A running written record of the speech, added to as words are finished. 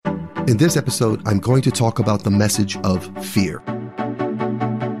In this episode, I'm going to talk about the message of fear.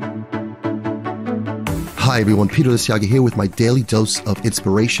 Hi everyone, Peter Liciaga here with my daily dose of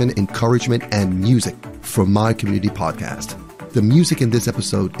inspiration, encouragement, and music from my community podcast. The music in this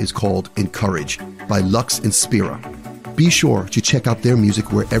episode is called Encourage by Lux-Inspira. Be sure to check out their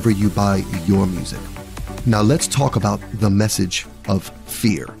music wherever you buy your music. Now let's talk about the message of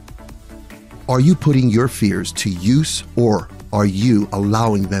fear. Are you putting your fears to use, or are you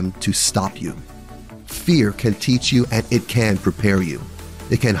allowing them to stop you? Fear can teach you and it can prepare you.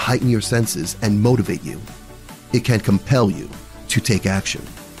 It can heighten your senses and motivate you. It can compel you to take action.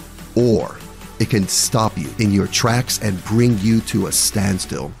 Or it can stop you in your tracks and bring you to a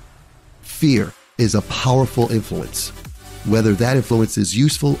standstill. Fear is a powerful influence. Whether that influence is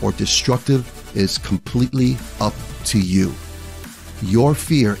useful or destructive is completely up to you. Your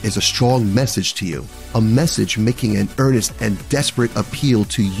fear is a strong message to you, a message making an earnest and desperate appeal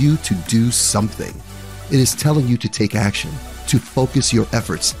to you to do something. It is telling you to take action, to focus your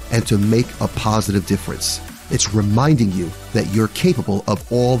efforts, and to make a positive difference. It's reminding you that you're capable of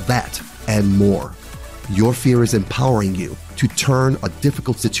all that and more. Your fear is empowering you to turn a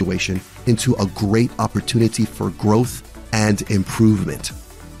difficult situation into a great opportunity for growth and improvement.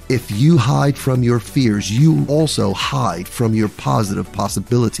 If you hide from your fears, you also hide from your positive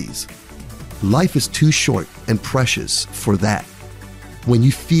possibilities. Life is too short and precious for that. When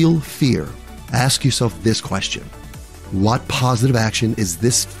you feel fear, ask yourself this question: what positive action is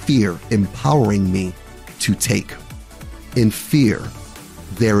this fear empowering me to take? In fear,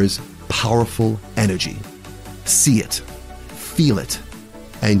 there is powerful energy. See it, feel it,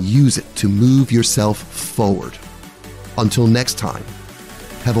 and use it to move yourself forward. Until next time,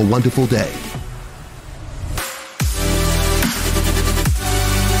 have a wonderful day.